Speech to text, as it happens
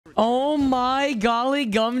Oh my golly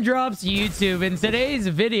gumdrops YouTube. In today's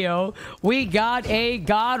video, we got a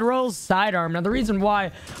God Roll Sidearm. Now, the reason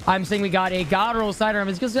why I'm saying we got a God Roll Sidearm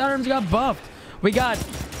is because Sidearms got buffed. We got...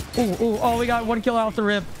 we got 1 kill off the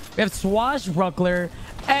rip. We have Swashbuckler,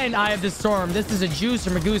 and I have the Storm. This is a juice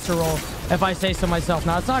or Magooser roll, if I say so myself.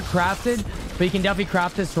 Now, it's not crafted, but you can definitely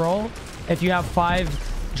craft this roll if you have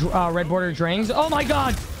 5 red border drains. Oh my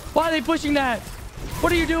god! Why are they pushing that?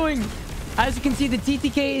 What are you doing? As you can see, the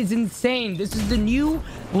TTK is insane. This is the new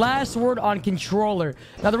last word on controller.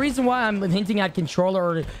 Now, the reason why I'm hinting at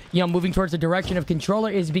controller, or moving towards the direction of controller,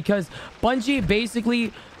 is because Bungie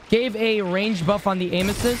basically gave a range buff on the aim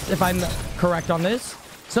assist, if I'm correct on this.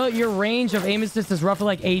 So your range of aim assist is roughly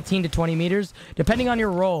like 18 to 20 meters, depending on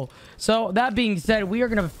your roll. So that being said, we are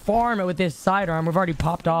going to farm it with this sidearm. We've already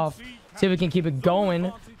popped off. See if we can keep it going.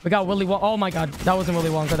 We got Willy Wonka. Oh my god, that wasn't Willy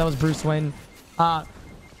Wonka. That was Bruce Wayne.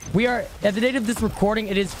 We are, at the date of this recording,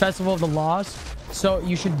 it is Festival of the Lost. So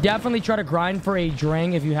you should definitely try to grind for a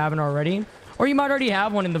Drang if you haven't already. Or you might already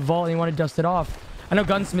have one in the vault and you want to dust it off. I know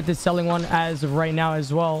Gunsmith is selling one as of right now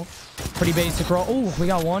as well. Pretty basic roll. Oh, we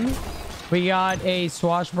got one. We got a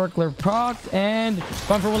Swashbuckler proc and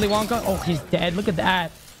going for Willy Wonka. Oh, he's dead. Look at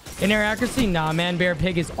that. In-air accuracy? Nah, Man Bear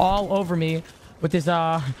Pig is all over me with this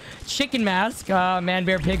chicken mask. Man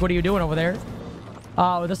Bear Pig, what are you doing over there?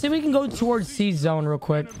 Let's see if we can go towards C zone real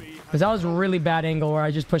quick, because that was a really bad angle where I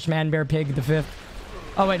just pushed Man Bear Pig the 5th.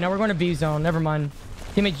 Oh wait, no, we're going to B zone. Never mind.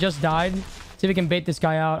 Teammate just died. See if we can bait this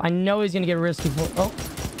guy out. I know he's going to get risky. Oh,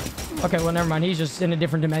 okay, well, never mind. He's just in a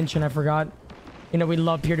different dimension. I forgot. We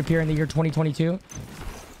love peer-to-peer in the year 2022.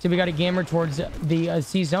 So we got a gamer towards the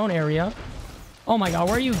C zone area. Oh my god,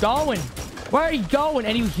 where are you going? Where are you going?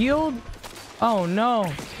 And you healed? Oh no.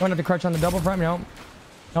 Going to have to crutch on the double prime.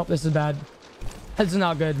 Nope, this is bad. This is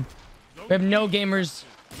not good. We have no gamers.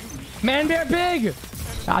 Man Bear Pig!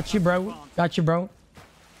 Got you, bro. Got you, bro.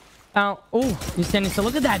 Oh, he's standing still.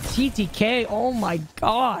 Look at that TTK. Oh my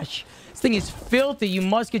gosh. This thing is filthy. You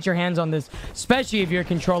must get your hands on this, especially if you're a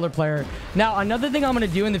controller player. Now, another thing I'm going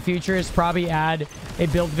to do in the future is probably add a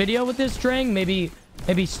build video with this Drang. Maybe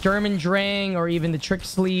Sturm Drang, or even the Trick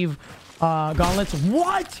Sleeve gauntlets.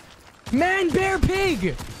 What? Man Bear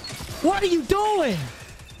Pig! What are you doing?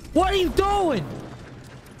 What are you doing?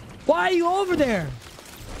 Why are you over there?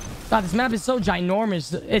 God, this map is so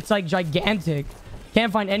ginormous. It's like gigantic.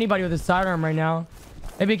 Can't find anybody with a sidearm right now.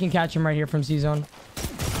 Maybe we can catch him right here from C-Zone.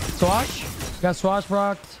 Swash. We got Swash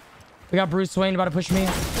rocked. We got Bruce Wayne about to push me.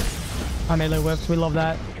 I melee whips. We love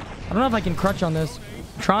that. I don't know if I can crutch on this.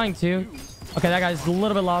 I'm trying to. Okay, that guy's a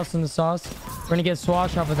little bit lost in the sauce. We're going to get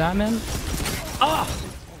Swash off of that, man.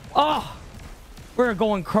 Oh! We're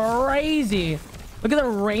going crazy. Look at the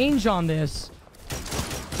range on this.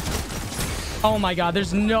 Oh my god,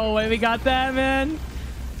 there's no way we got that, man.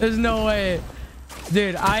 There's no way.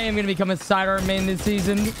 Dude, I am going to become a sidearm main this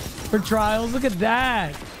season for trials. Look at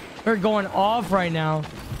that. We're going off right now.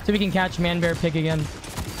 So we can catch Man Bear Pig again.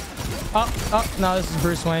 Oh, no, this is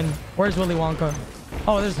Bruce Wayne. Where's Willy Wonka?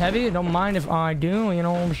 Oh, there's heavy. Don't mind if I do, you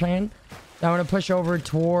know what I'm saying? I'm going to push over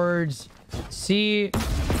towards C.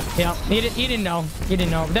 Yeah, he didn't know. He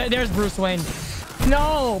didn't know. There's Bruce Wayne.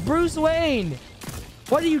 No, Bruce Wayne.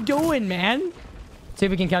 What are you doing, man? See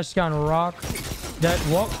if we can catch this guy on rock. That,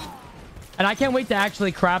 whoa. And I can't wait to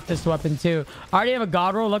actually craft this weapon, too. I already have a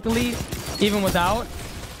God Roll, luckily. Even without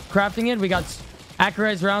crafting it, we got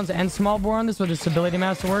accurized rounds and small bore on this with a stability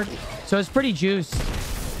masterwork. So it's pretty juiced.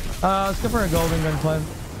 Let's go for a golden gun play.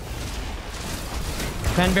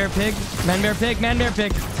 Man Bear Pig. Man Bear Pig. Man Bear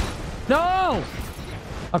Pig. No!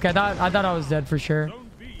 Okay, I thought I was dead for sure.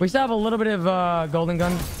 We still have a little bit of golden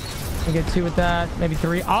gun. We get 2 with that, maybe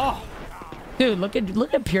 3. Oh, dude, look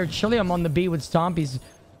at Pure Chilium on the B with Stompies.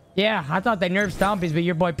 Yeah, I thought they nerfed Stompies, but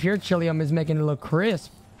your boy Pure Chilium is making it look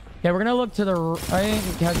crisp. Yeah, we're gonna look to the right,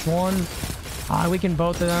 catch one. We can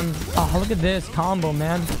both of them. Oh, look at this combo,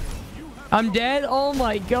 man. I'm dead. Oh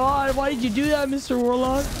my god, why did you do that, Mr.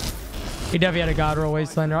 Warlock? He definitely had a God Roll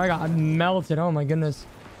Wastelander. I got melted. Oh my goodness.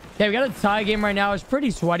 Yeah, we got a tie game right now. It's pretty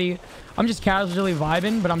sweaty. I'm just casually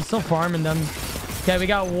vibing, but I'm still farming them. Okay, we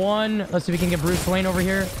got one. Let's see if we can get Bruce Wayne over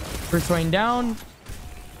here. Bruce Wayne down.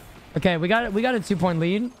 Okay, we got a 2-point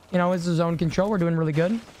lead. It's the zone control. We're doing really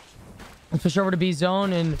good. Let's push over to B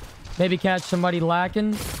zone and maybe catch somebody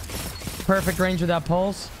lacking. Perfect range with that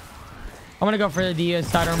pulse. I'm gonna go for the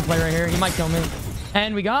sidearm play right here. He might kill me.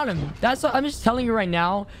 And we got him. I'm just telling you right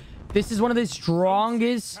now, this is one of the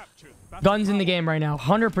strongest guns in the game right now.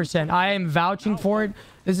 100%. I am vouching for it.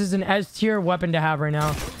 This is an S tier weapon to have right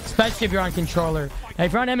now, especially if you're on controller. Now,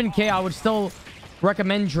 if you're on M&K, I would still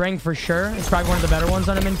recommend Drang for sure. It's probably one of the better ones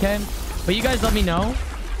on M&K. But you guys let me know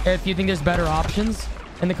if you think there's better options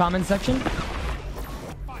in the comment section.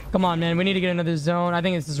 Come on, man. We need to get another zone. I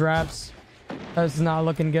think this is wraps. This is not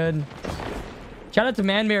looking good. Shout out to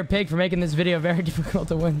Man Pig for making this video very difficult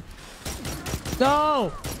to win.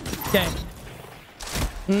 No! Okay.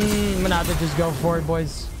 I'm gonna have to just go for it,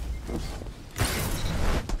 boys.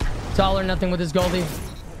 It's all or nothing with this Goldie.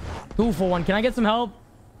 Beautiful one. Can I get some help?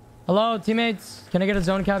 Hello, teammates? Can I get a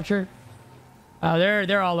zone capture?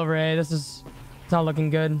 They're all over A. It's not looking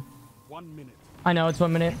good. 1 minute. I know, it's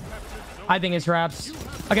 1 minute. I think it's wraps.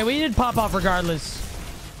 Okay, we did pop off regardless.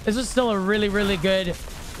 This is still a really, really good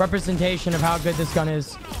representation of how good this gun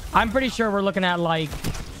is. I'm pretty sure we're looking at like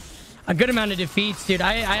a good amount of defeats, dude.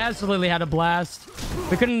 I absolutely had a blast.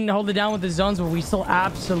 We couldn't hold it down with the zones, but we still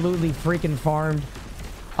absolutely freaking farmed.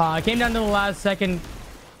 It came down to the last second.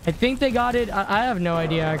 I think they got it. I have no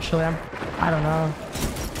idea, actually. I don't know.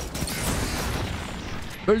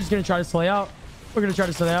 We're just gonna try to slay out. We're gonna try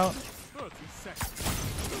to slay out.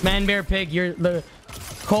 Man Pig, you're the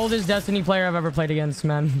coldest Destiny player I've ever played against,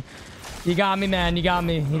 man. You got me, man. You got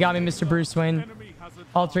me. You got me, Mr. Bruce Wayne.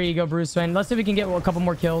 Alter ego Bruce Wayne. Let's see if we can get a couple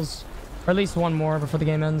more kills. Or at least one more before the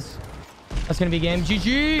game ends. That's gonna be game.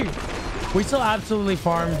 GG! We still absolutely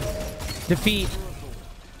farmed. Defeat.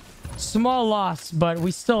 Small loss, but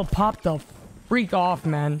we still popped the freak off,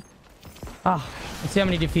 man. Let's see how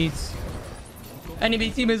many defeats.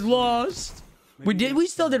 Enemy team is lost. We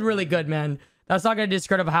still did really good, man. That's not gonna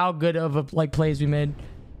discredit how good of a plays we made.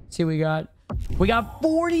 Let's see what we got. We got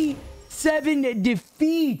 47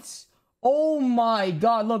 defeats. Oh my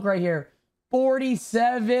god, look right here.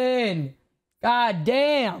 47. God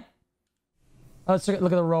damn. Let's look at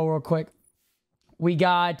the roll real quick. We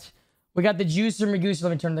got the Juicer Magooser.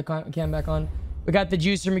 Let me turn the cam back on. We got the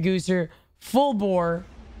Juicer Magooser, full bore,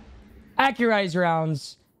 accurized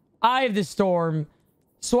rounds, Eye of the Storm,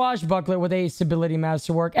 Swashbuckler with a Stability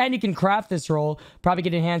Masterwork, and you can craft this roll. Probably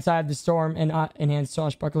get enhanced Eye of the Storm and enhanced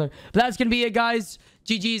Swashbuckler. But that's gonna be it, guys.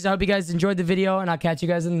 GG's. I hope you guys enjoyed the video, and I'll catch you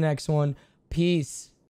guys in the next one. Peace.